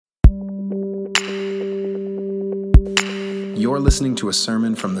You're listening to a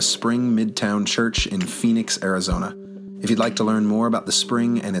sermon from the Spring Midtown Church in Phoenix, Arizona. If you'd like to learn more about the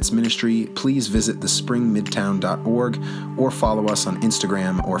Spring and its ministry, please visit thespringmidtown.org or follow us on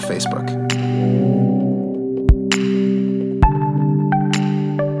Instagram or Facebook.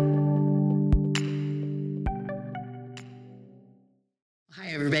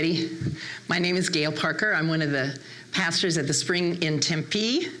 Hi, everybody. My name is Gayle Parker. I'm one of the pastors at the Spring in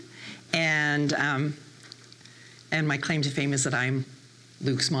Tempe, and my claim to fame is that I'm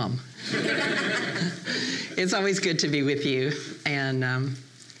Luke's mom. It's always good to be with you, and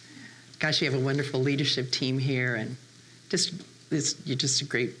gosh, you have a wonderful leadership team here, and you're just a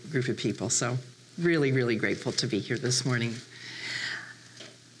great group of people. So, really, really grateful to be here this morning.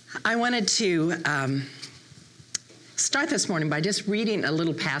 I wanted to start this morning by just reading a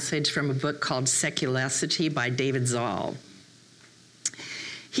little passage from a book called Secularity by David Zoll.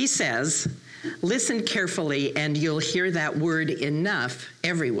 He says, "Listen carefully and you'll hear that word enough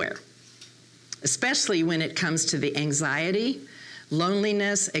everywhere, especially when it comes to the anxiety,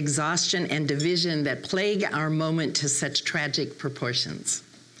 loneliness, exhaustion, and division that plague our moment to such tragic proportions.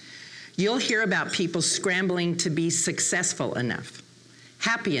 You'll hear about people scrambling to be successful enough,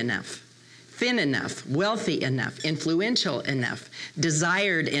 happy enough, thin enough, wealthy enough, influential enough,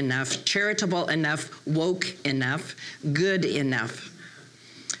 desired enough, charitable enough, woke enough, good enough.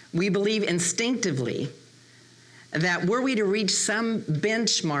 We believe instinctively that were we to reach some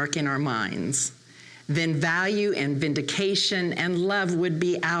benchmark in our minds, then value and vindication and love would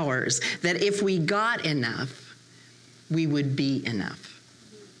be ours, that if we got enough, we would be enough."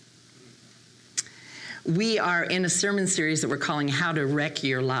 We are in a sermon series that we're calling How to Wreck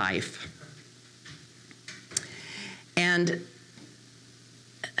Your Life. And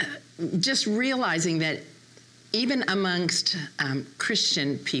just realizing that even amongst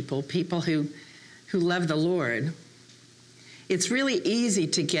Christian people who love the Lord, it's really easy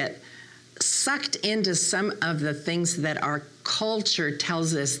to get sucked into some of the things that our culture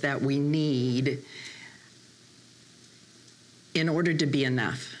tells us that we need in order to be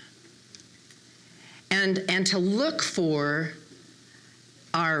enough. And to look for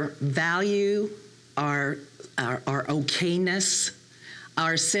our value, our okayness,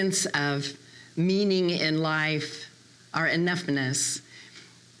 our sense of meaning in life, our enoughness,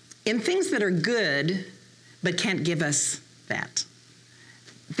 in things that are good but can't give us that.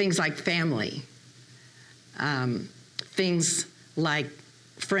 Things like family, things like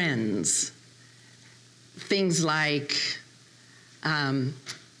friends, things like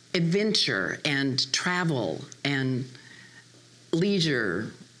adventure and travel and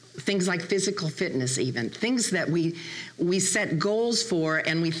leisure, things like physical fitness even, things that we set goals for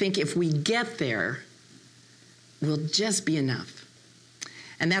and we think if we get there, we'll just be enough.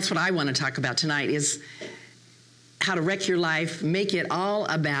 And that's what I want to talk about tonight is how to wreck your life, make it all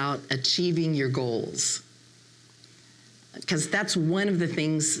about achieving your goals. Because that's one of the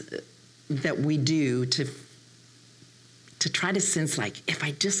things that we do to try to sense like, if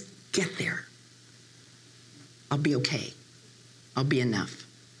I just get there, I'll be okay. I'll be enough.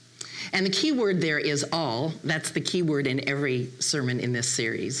 And the key word there is all. That's the key word in every sermon in this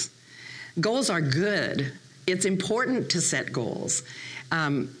series. Goals are good. It's important to set goals.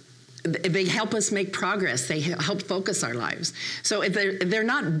 They help us make progress. They help focus our lives. So if they're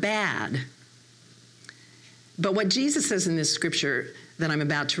not bad. But what Jesus says in this scripture that I'm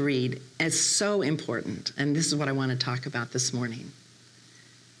about to read is so important. And this is what I want to talk about this morning.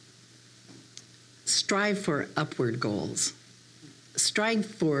 Strive for upward goals. Strive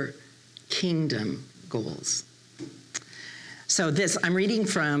for kingdom goals. So I'm reading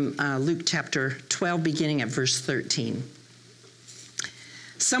from Luke chapter 12, beginning at verse 13.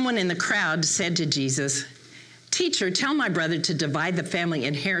 Someone in the crowd said to Jesus, "Teacher, tell my brother to divide the family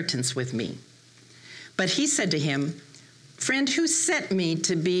inheritance with me." But he said to him, "Friend, who sent me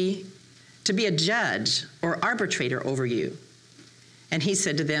to be a judge or arbitrator over you?" And he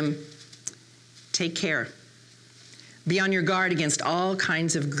said to them, "Take care. Be on your guard against all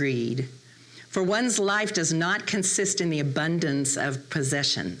kinds of greed, for one's life does not consist in the abundance of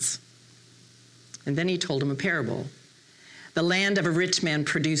possessions." And then he told him a parable. The land of a rich man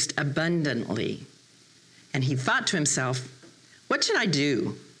produced abundantly. And he thought to himself, "What should I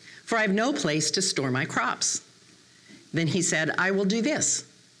do? For I have no place to store my crops." Then he said, "I will do this.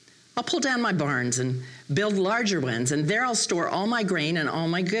 I'll pull down my barns and build larger ones, and there I'll store all my grain and all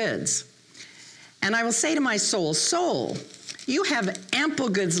my goods. And I will say to my soul, 'Soul, you have ample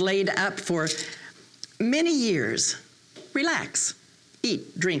goods laid up for many years. Relax,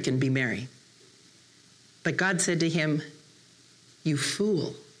 eat, drink, and be merry.' But God said to him, 'You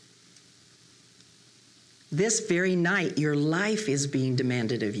fool. This very night, your life is being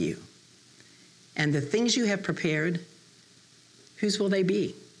demanded of you. And the things you have prepared, whose will they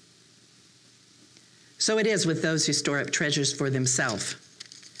be? So it is with those who store up treasures for themselves,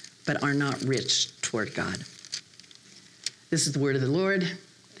 but are not rich toward God. This is the word of the Lord.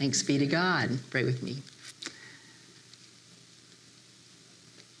 Thanks be to God. Pray with me.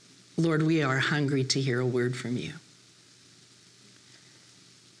 Lord, we are hungry to hear a word from you.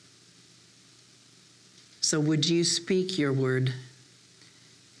 So would you speak your word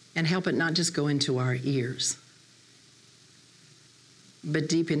and help it not just go into our ears, but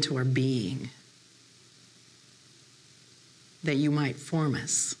deep into our being, that you might form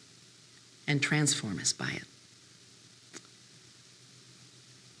us and transform us by it.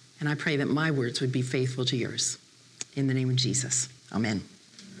 And I pray that my words would be faithful to yours. In the name of Jesus, amen.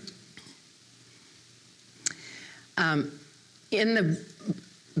 In the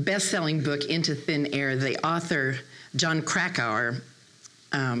best-selling book, Into Thin Air, the author, John Krakauer,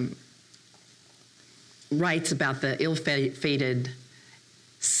 writes about the ill-fated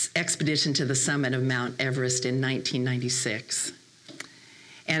expedition to the summit of Mount Everest in 1996.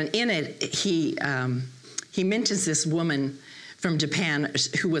 And in it, he mentions this woman from Japan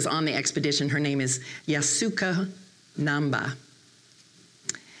who was on the expedition. Her name is Yasuko Namba.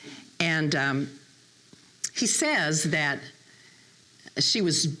 And he says that she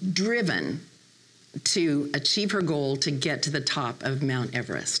was driven to achieve her goal to get to the top of Mount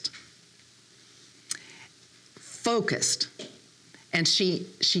Everest. Focused. And she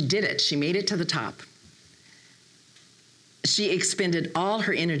did it. She made it to the top. She expended all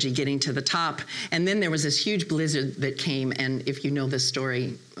her energy getting to the top. And then there was this huge blizzard that came. And if you know this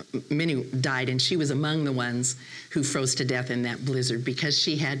story, many died. And she was among the ones who froze to death in that blizzard because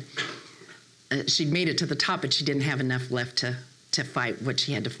she'd made it to the top, but she didn't have enough left to fight what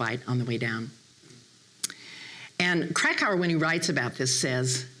she had to fight on the way down. And Krakauer, when he writes about this,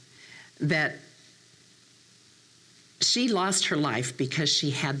 says that she lost her life because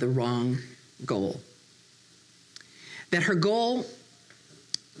she had the wrong goal. That her goal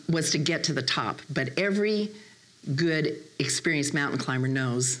was to get to the top, but every good, experienced mountain climber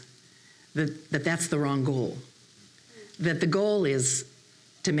knows that that's the wrong goal. That the goal is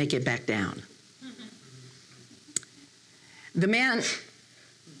to make it back down. The man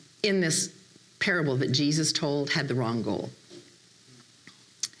in this parable that Jesus told had the wrong goal.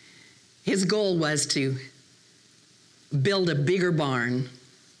 His goal was to build a bigger barn,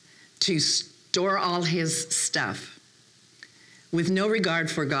 to store all his stuff with no regard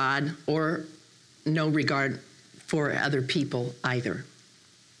for God or no regard for other people either.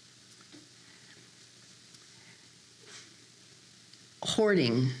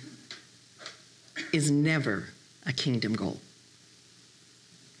 Hoarding is never a kingdom goal.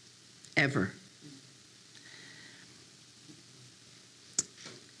 Ever.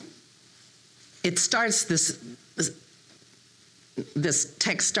 It starts, this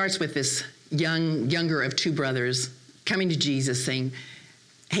text starts with this younger of two brothers coming to Jesus saying,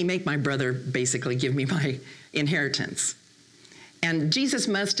 hey, make my brother basically give me my inheritance. And Jesus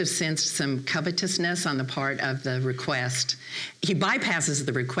must have sensed some covetousness on the part of the request. He bypasses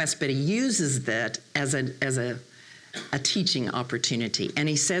the request, but he uses that as a teaching opportunity. And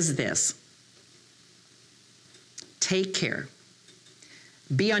he says this, take care.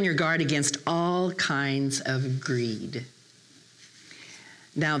 Be on your guard against all kinds of greed.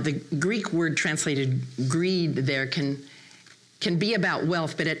 Now, the Greek word translated greed there can be about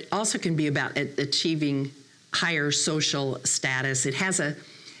wealth, but it also can be about achieving higher social status. It has a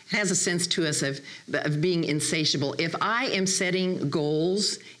sense to us of being insatiable. If I am setting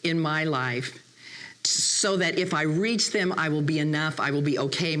goals in my life so that if I reach them, I will be enough, I will be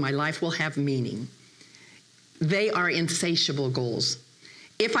okay, my life will have meaning, they are insatiable goals.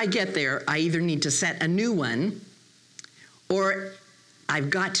 If I get there, I either need to set a new one or I've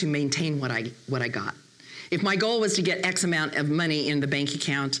got to maintain what I got. If my goal was to get X amount of money in the bank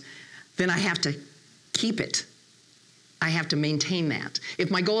account, then I have to keep it. I have to maintain that. If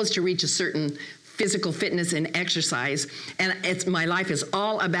my goal is to reach a certain physical fitness and exercise, and my life is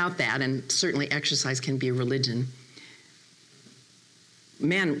all about that, and certainly exercise can be a religion,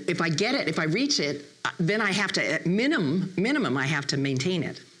 man, if I get it, if I reach it, then I have to, at minimum, I have to maintain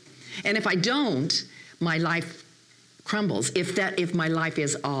it. And if I don't, my life crumbles. If my life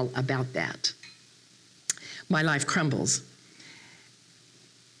is all about that, my life crumbles.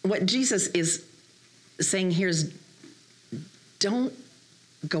 What Jesus is saying here is, don't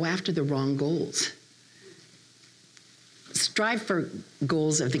go after the wrong goals. Strive for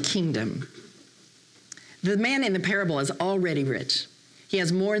goals of the kingdom. The man in the parable is already rich. He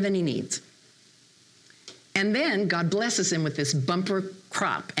has more than he needs. And then God blesses him with this bumper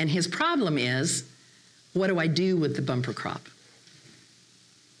crop. And his problem is, what do I do with the bumper crop?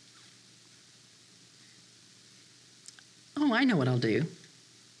 Oh, I know what I'll do.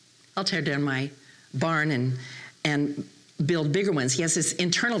 I'll tear down my barn and build bigger ones. He has this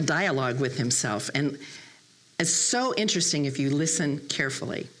internal dialogue with himself. And it's so interesting if you listen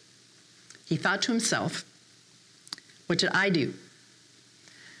carefully. He thought to himself, what should I do?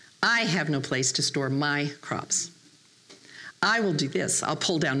 I have no place to store my crops. I will do this. I'll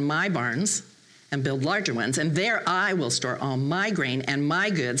pull down my barns and build larger ones, and there I will store all my grain and my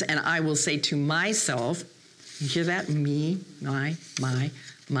goods, and I will say to myself, you hear that? Me, my,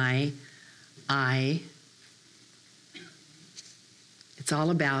 I. It's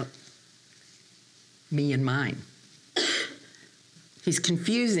all about me and mine. He's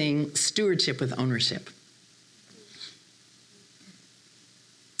confusing stewardship with ownership.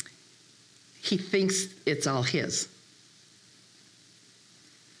 He thinks it's all his.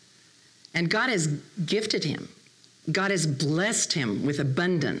 And God has gifted him. God has blessed him with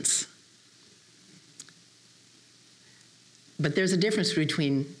abundance. But there's a difference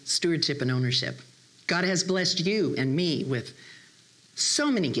between stewardship and ownership. God has blessed you and me with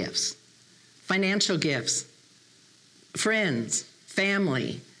so many gifts, financial gifts, friends,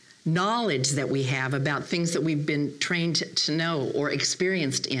 family, knowledge that we have about things that we've been trained to know or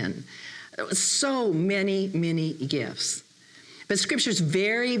experienced in. So many, many gifts. But Scripture's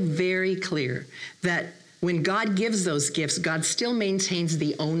very, very clear that when God gives those gifts, God still maintains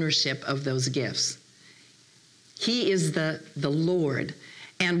the ownership of those gifts. He is the Lord.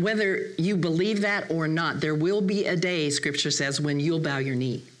 And whether you believe that or not, there will be a day, Scripture says, when you'll bow your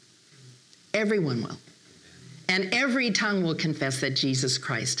knee. Everyone will. And every tongue will confess that Jesus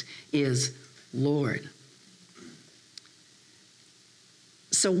Christ is Lord.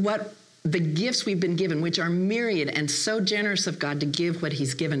 So what the gifts we've been given, which are myriad and so generous of God to give what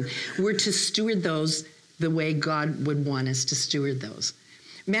he's given, we're to steward those the way God would want us to steward those.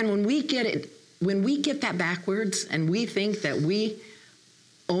 Man, when we get that backwards and we think that we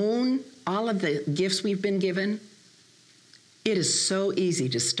own all of the gifts we've been given, it is so easy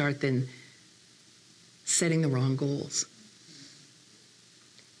to start then setting the wrong goals.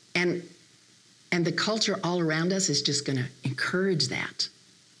 And the culture all around us is just going to encourage that.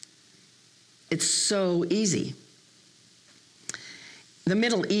 It's so easy. The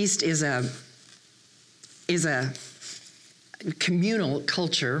Middle East is a communal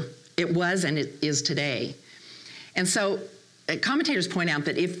culture. It was and it is today. And so commentators point out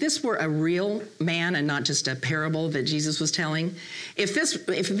that if this were a real man and not just a parable that Jesus was telling, if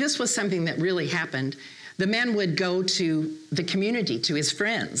this was something that really happened, the man would go to the community, to his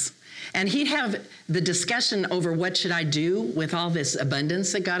friends, and he'd have the discussion over what should I do with all this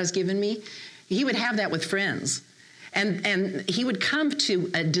abundance that God has given me. He would have that with friends. And he would come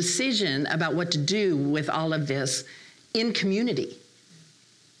to a decision about what to do with all of this in community.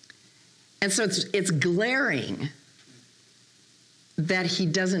 And so it's glaring that he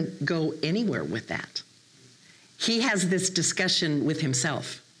doesn't go anywhere with that. He has this discussion with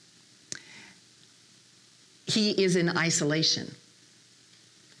himself. He is in isolation.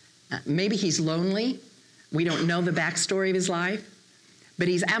 Maybe he's lonely. We don't know the backstory of his life, but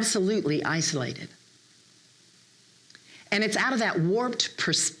he's absolutely isolated. And it's out of that warped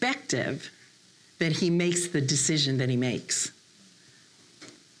perspective that he makes the decision that he makes.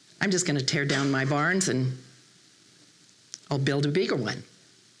 I'm just going to tear down my barns and I'll build a bigger one.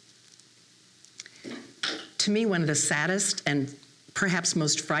 To me, one of the saddest and perhaps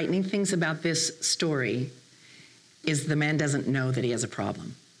most frightening things about this story is the man doesn't know that he has a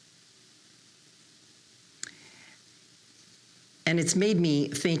problem. And it's made me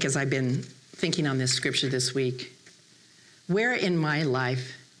think, as I've been thinking on this scripture this week, where in my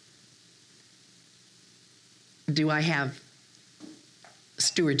life do I have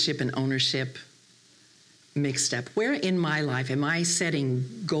stewardship and ownership mixed up? Where in my life am I setting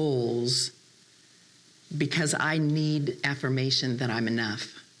goals because I need affirmation that I'm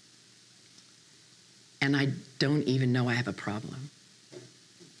enough? And I don't even know I have a problem.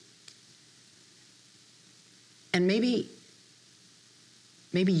 And maybe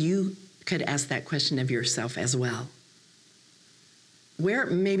you could ask that question of yourself as well. Where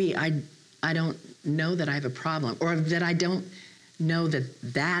maybe I don't know that I have a problem, or that I don't know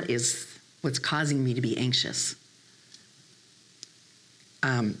that is what's causing me to be anxious.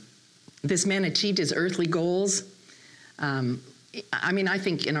 This man achieved his earthly goals. I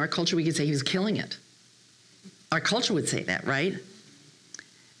think in our culture we could say he was killing it. Our culture would say that, right?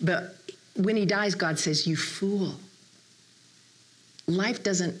 But when he dies, God says, "You fool. Life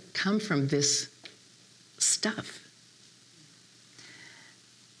doesn't come from this stuff.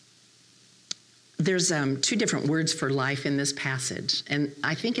 There's two different words for life in this passage, and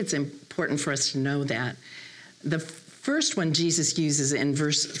I think it's important for us to know that. The first one Jesus uses in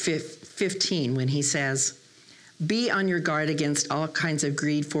verse 15 when he says, "Be on your guard against all kinds of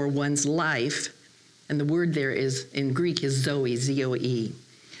greed for one's life," and the word there is in Greek is zoe, Z-O-E.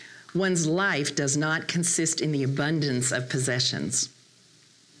 One's life does not consist in the abundance of possessions.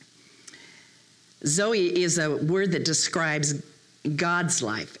 Zoe is a word that describes God's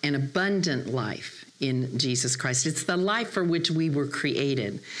life, an abundant life in Jesus Christ. It's the life for which we were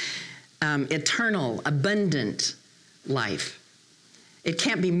created. Eternal, abundant life. It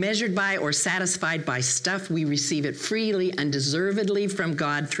can't be measured by or satisfied by stuff. We receive it freely, undeservedly from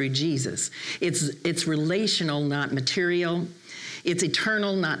God through Jesus. It's relational, not material. It's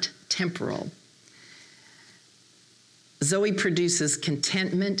eternal, not temporal. Zoe produces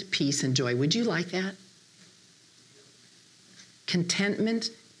contentment, peace, and joy. Would you like that? Contentment,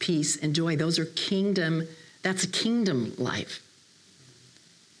 peace, and joy. That's a kingdom life.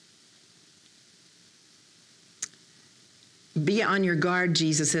 Be on your guard,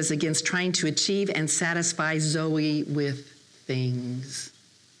 Jesus says, against trying to achieve and satisfy Zoe with things.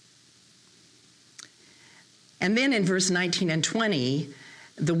 And then in verse 19 and 20,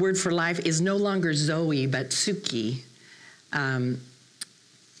 the word for life is no longer Zoe, but Suki. In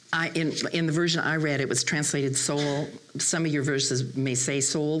the version I read, it was translated soul. Some of your verses may say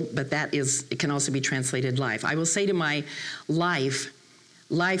soul, but it can also be translated life. I will say to my life,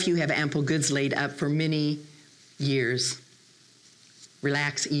 you have ample goods laid up for many years.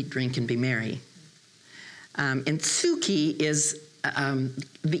 Relax, eat, drink, and be merry. And Suki is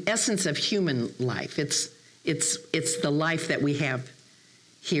the essence of human life. It's the life that we have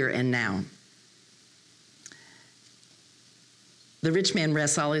here and now. The rich man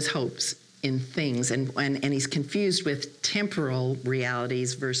rests all his hopes in things, and he's confused with temporal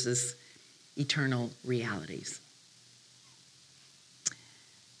realities versus eternal realities.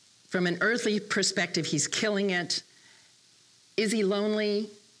 From an earthly perspective, he's killing it. Is he lonely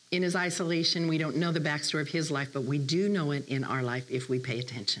in his isolation? We don't know the backstory of his life, but we do know it in our life if we pay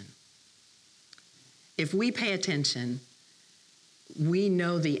attention. If we pay attention, we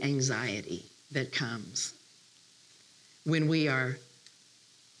know the anxiety that comes when we are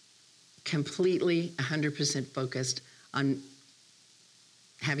completely 100% focused on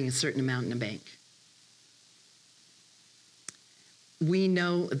having a certain amount in the bank. We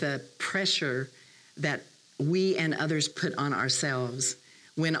know the pressure that we and others put on ourselves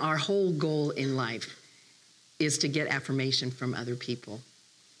when our whole goal in life is to get affirmation from other people.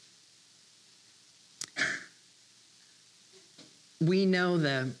 We know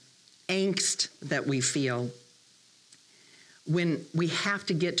the angst that we feel when we have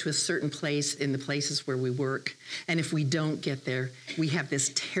to get to a certain place in the places where we work, and if we don't get there, we have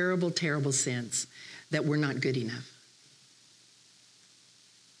this terrible, terrible sense that we're not good enough.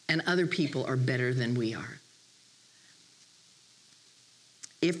 And other people are better than we are.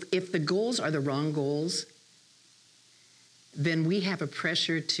 If the goals are the wrong goals, then we have a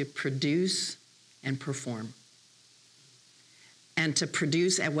pressure to produce and perform. And to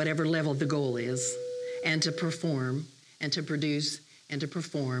produce at whatever level the goal is, and to perform, and to produce, and to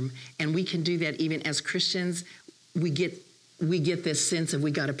perform. And we can do that even as Christians. We get this sense of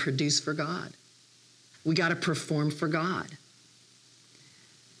we got to produce for God. We got to perform for God.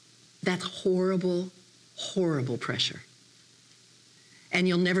 That's horrible, horrible pressure. And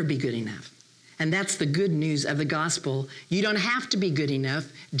you'll never be good enough. And that's the good news of the gospel. You don't have to be good enough.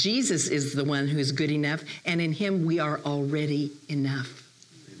 Jesus is the one who's good enough, and in him we are already enough.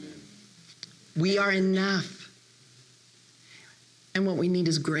 Amen. We are enough. And what we need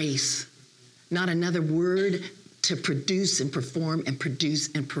is grace, not another word to produce and perform and produce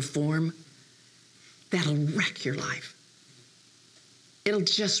and perform. That'll wreck your life. It'll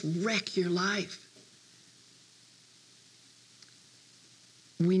just wreck your life.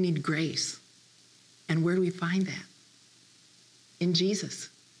 We need grace. And where do we find that? In Jesus.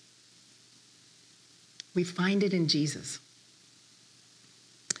 We find it in Jesus.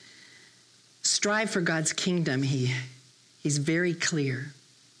 Strive for God's kingdom. He's very clear.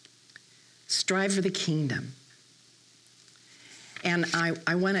 Strive for the kingdom. And I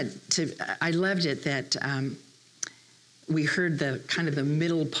loved it that we heard the kind of the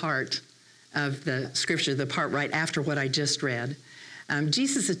middle part of the scripture, the part right after what I just read.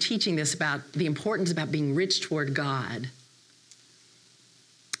 Jesus is teaching this about the importance about being rich toward God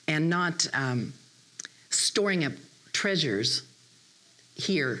and not storing up treasures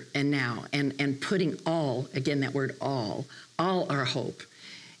here and now and putting all, again, that word all our hope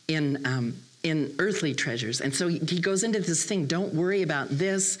in earthly treasures. And so he goes into this thing, don't worry about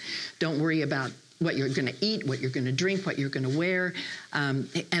this, don't worry about what you're going to eat, what you're going to drink, what you're going to wear. And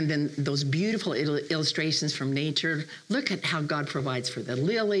then those beautiful illustrations from nature. Look at how God provides for the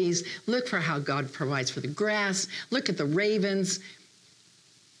lilies. Look for how God provides for the grass. Look at the ravens.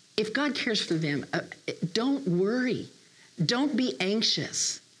 If God cares for them, don't worry. Don't be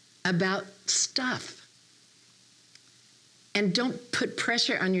anxious about stuff. And don't put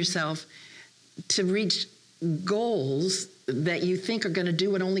pressure on yourself to reach goals that you think are going to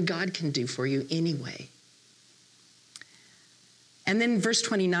do what only God can do for you anyway. And then verse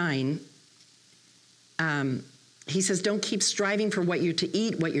 29, he says, don't keep striving for what you're to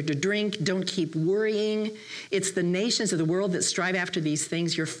eat, what you're to drink. Don't keep worrying. It's the nations of the world that strive after these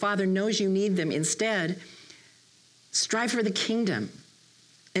things. Your Father knows you need them. Instead, strive for the kingdom,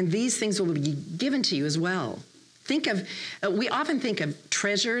 and these things will be given to you as well. We often think of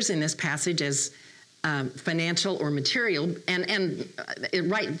treasures in this passage as financial or material, and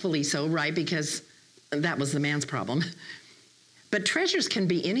rightfully so, right? Because that was the man's problem. But treasures can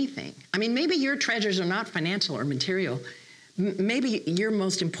be anything. I mean, maybe your treasures are not financial or material. Maybe your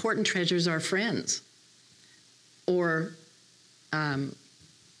most important treasures are friends, or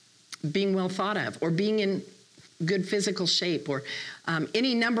being well thought of, or being in good physical shape, or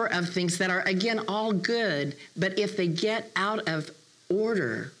any number of things that are, again, all good, but if they get out of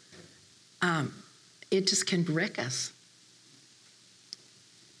order, it just can wreck us.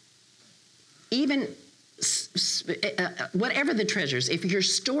 Even whatever the treasures, if you're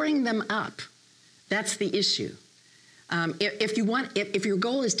storing them up, that's the issue. If your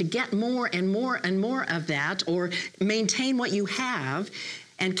goal is to get more and more and more of that, or maintain what you have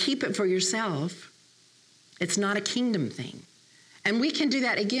and keep it for yourself, it's not a kingdom thing. And we can do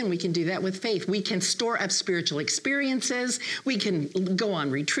that, again, we can do that with faith. We can store up spiritual experiences. We can go on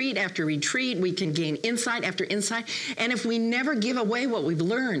retreat after retreat. We can gain insight after insight. And if we never give away what we've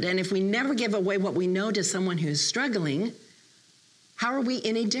learned, and if we never give away what we know to someone who's struggling, how are we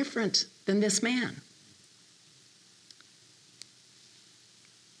any different than this man?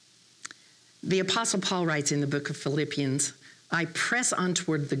 The Apostle Paul writes in the book of Philippians, I press on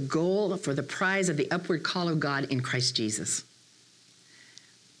toward the goal for the prize of the upward call of God in Christ Jesus.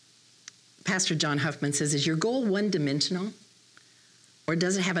 Pastor John Huffman says, is your goal one-dimensional, or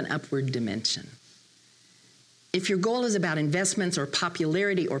does it have an upward dimension? If your goal is about investments or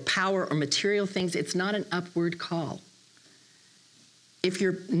popularity or power or material things, it's not an upward call. If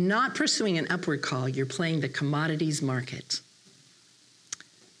you're not pursuing an upward call, you're playing the commodities market.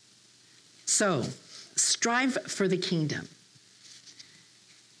 So, strive for the kingdom.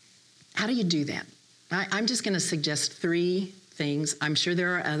 How do you do that? I'm just going to suggest 3 things. I'm sure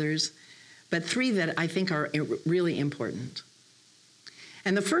there are others, but 3 that I think are really important.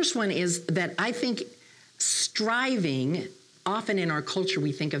 And the first one is that I think striving, often in our culture,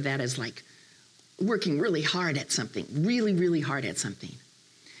 we think of that as like working really hard at something, really, really hard at something.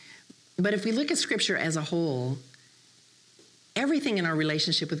 But if we look at Scripture as a whole, everything in our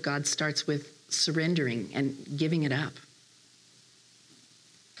relationship with God starts with surrendering and giving it up.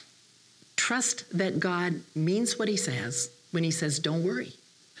 Trust that God means what he says when he says, don't worry.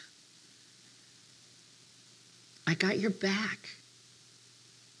 I got your back.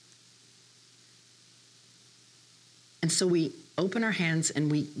 And so we open our hands and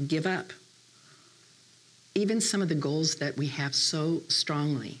we give up even some of the goals that we have so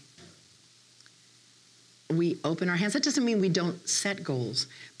strongly. We open our hands. That doesn't mean we don't set goals,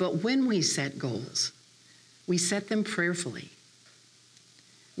 but when we set goals, we set them prayerfully.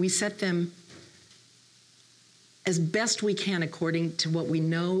 We set them as best we can according to what we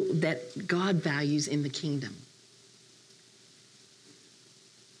know that God values in the kingdom.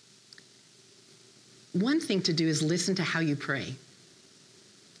 One thing to do is listen to how you pray.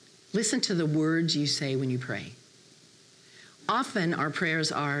 Listen to the words you say when you pray. Often our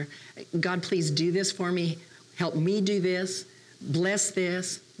prayers are, God, please do this for me. Help me do this. Bless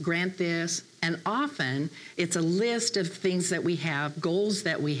this. Grant this. And often it's a list of things that we have, goals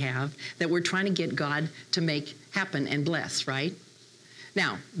that we have, that we're trying to get God to make happen and bless, right?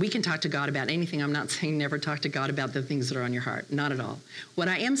 Now, we can talk to God about anything. I'm not saying never talk to God about the things that are on your heart. Not at all. What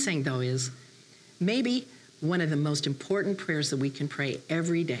I am saying, though, is maybe one of the most important prayers that we can pray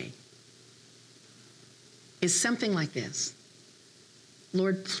every day is something like this.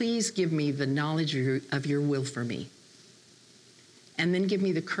 Lord, please give me the knowledge of your will for me. And then give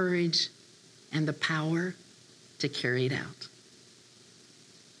me the courage and the power to carry it out.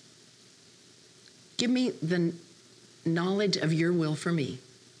 Give me the knowledge of your will for me.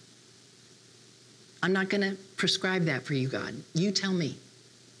 I'm not going to prescribe that for you, God. You tell me.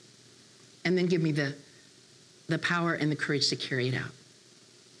 and then give me the power and the courage to carry it out.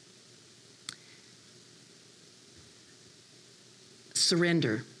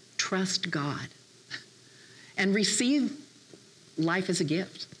 Surrender, trust God, and receive life as a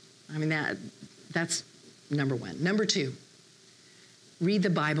gift. I mean, that's number one. Number two, read the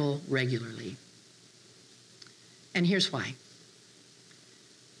Bible regularly. And here's why.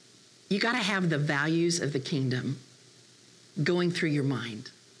 You got to have the values of the kingdom going through your mind.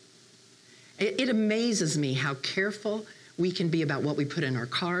 It amazes me how careful we can be about what we put in our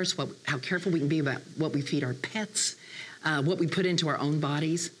cars, how careful we can be about what we feed our pets, what we put into our own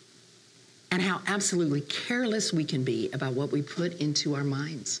bodies, and how absolutely careless we can be about what we put into our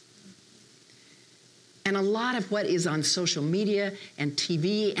minds. And a lot of what is on social media and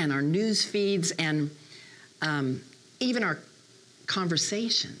TV and our news feeds and even our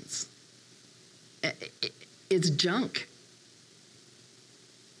conversations, it's junk.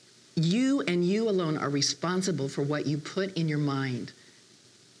 You and you alone are responsible for what you put in your mind.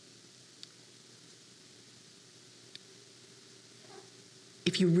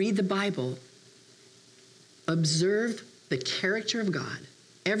 If you read the Bible, observe the character of God.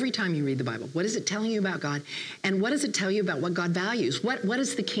 Every time you read the Bible, what is it telling you about God? And what does it tell you about what God values? What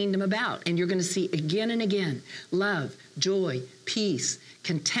is the kingdom about? And you're going to see again and again, love, joy, peace,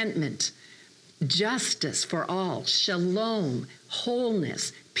 contentment, justice for all, shalom,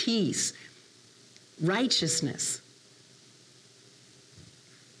 wholeness, peace, righteousness.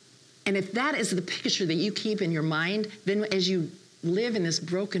 And if that is the picture that you keep in your mind, then as you live in this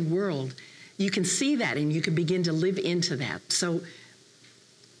broken world, you can see that and you can begin to live into that. So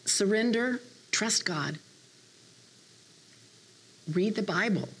surrender, trust God. Read the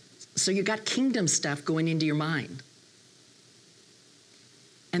Bible. So you got kingdom stuff going into your mind.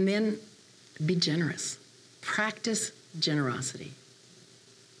 And then be generous. Practice generosity.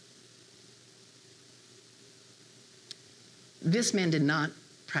 This man did not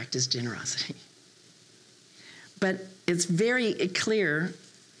practice generosity. But it's very clear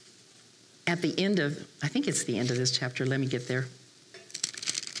at the end of, I think it's the end of this chapter. Let me get there.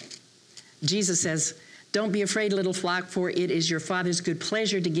 Jesus says, "Don't be afraid, little flock, for it is your Father's good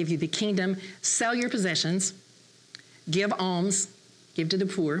pleasure to give you the kingdom. Sell your possessions, give alms, give to the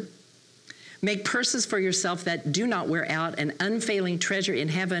poor. Make purses for yourself that do not wear out, an unfailing treasure in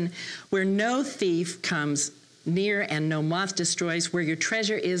heaven where no thief comes near and no moth destroys. Where your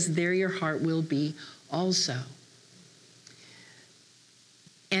treasure is, there your heart will be also."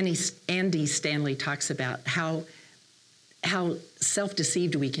 Andy Stanley talks about how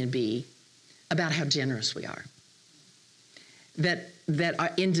self-deceived we can be about how generous we are. That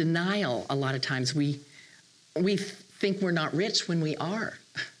are in denial a lot of times. We think we're not rich when we are.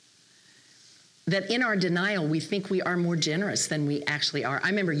 That in our denial, we think we are more generous than we actually are. I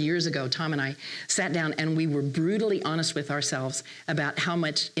remember years ago, Tom and I sat down and we were brutally honest with ourselves about how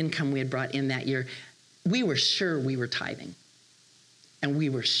much income we had brought in that year. We were sure we were tithing. And we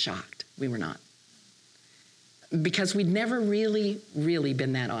were shocked we were not. Because we'd never really, really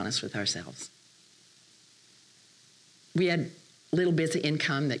been that honest with ourselves. We had little bits of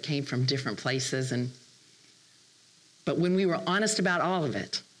income that came from different places, but when we were honest about all of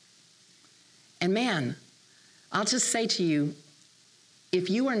it, and man, I'll just say to you,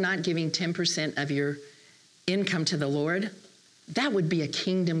 if you are not giving 10% of your income to the Lord, that would be a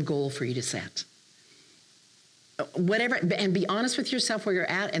kingdom goal for you to set. Whatever, and be honest with yourself where you're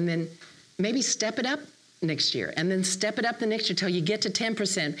at, and then maybe step it up next year, and then step it up the next year till you get to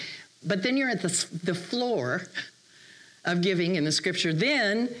 10%. But then you're at the floor of giving in the scripture.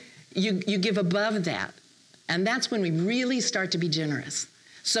 Then you give above that, and that's when we really start to be generous.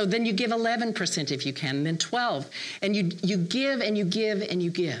 So then you give 11% if you can, and then 12%, and you give and you give and you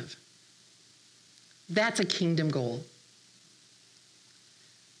give. That's a kingdom goal.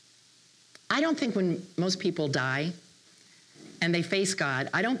 I don't think when most people die and they face God,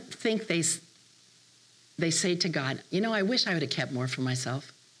 I don't think they say to God, you know, I wish I would have kept more for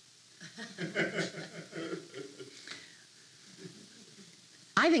myself.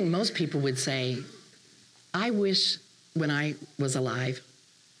 I think most people would say, I wish when I was alive,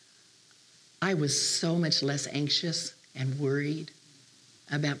 I was so much less anxious and worried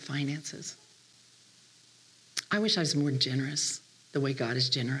about finances. I wish I was more generous the way God is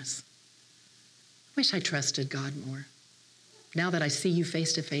generous. I wish I trusted God more. Now that I see you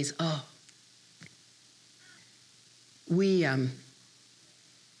face to face, we had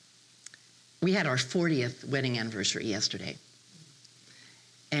our 40th wedding anniversary yesterday.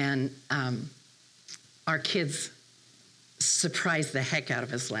 And our kids surprised the heck out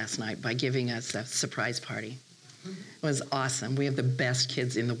of us last night by giving us a surprise party. It was awesome. We have the best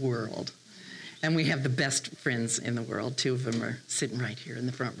kids in the world. And we have the best friends in the world. Two of them are sitting right here in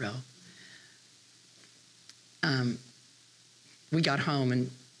the front row. We got home,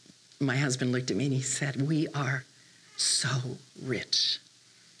 and my husband looked at me and he said, "We are so rich.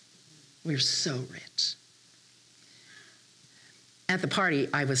 We're so rich." At the party,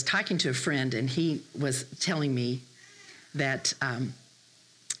 I was talking to a friend, and he was telling me that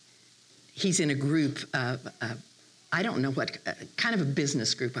he's in a group of, I don't know what, kind of a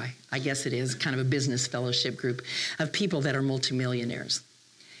business group, I guess it is, kind of a business fellowship group of people that are multimillionaires.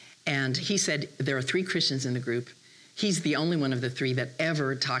 And he said there are 3 Christians in the group. He's the only one of the 3 that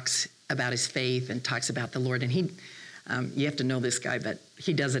ever talks about his faith and talks about the Lord. And he, you have to know this guy, but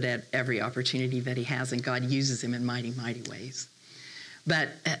he does it at every opportunity that he has, and God uses him in mighty, mighty ways. But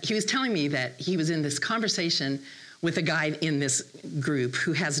he was telling me that he was in this conversation with a guy in this group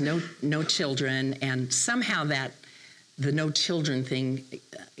who has no children, and somehow that the no children thing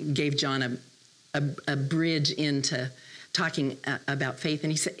gave John a bridge into talking about faith.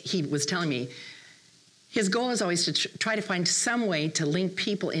 And he was telling me his goal is always to try to find some way to link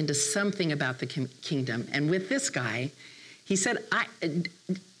people into something about the kingdom. And with this guy, he said,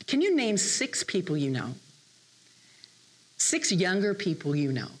 "Can you name 6 people you know? 6 younger people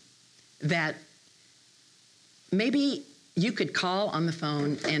you know that maybe you could call on the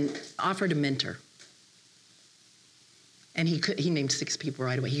phone and offer to mentor?" And he named 6 people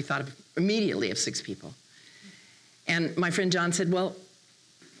right away. He thought immediately of 6 people. And my friend John said, "Well,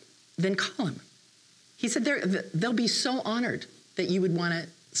 then call him." He said, they'll be so honored that you would want to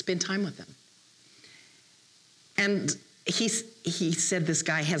spend time with them. And he said this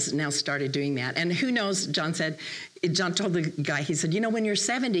guy has now started doing that. And who knows, John told the guy, he said, when you're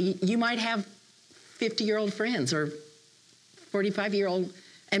 70, you might have 50-year-old friends or 45-year-old,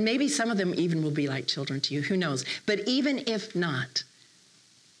 and maybe some of them even will be like children to you. Who knows? But even if not,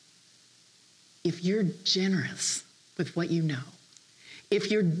 if you're generous with what you know, if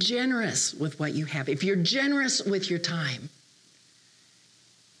you're generous with what you have, if you're generous with your time,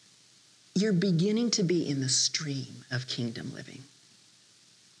 you're beginning to be in the stream of kingdom living.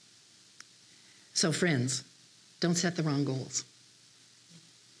 So friends, don't set the wrong goals.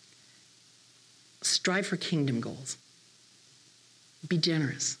 Strive for kingdom goals. Be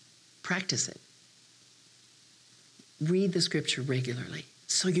generous. Practice it. Read the scripture regularly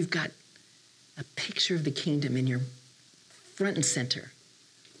so you've got a picture of the kingdom in your front and center.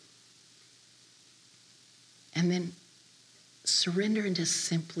 And then surrender and just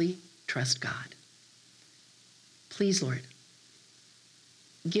simply trust God. Please, Lord,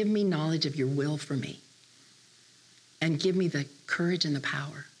 give me knowledge of your will for me, and give me the courage and the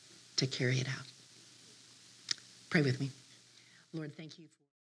power to carry it out. Pray with me. Lord, thank you for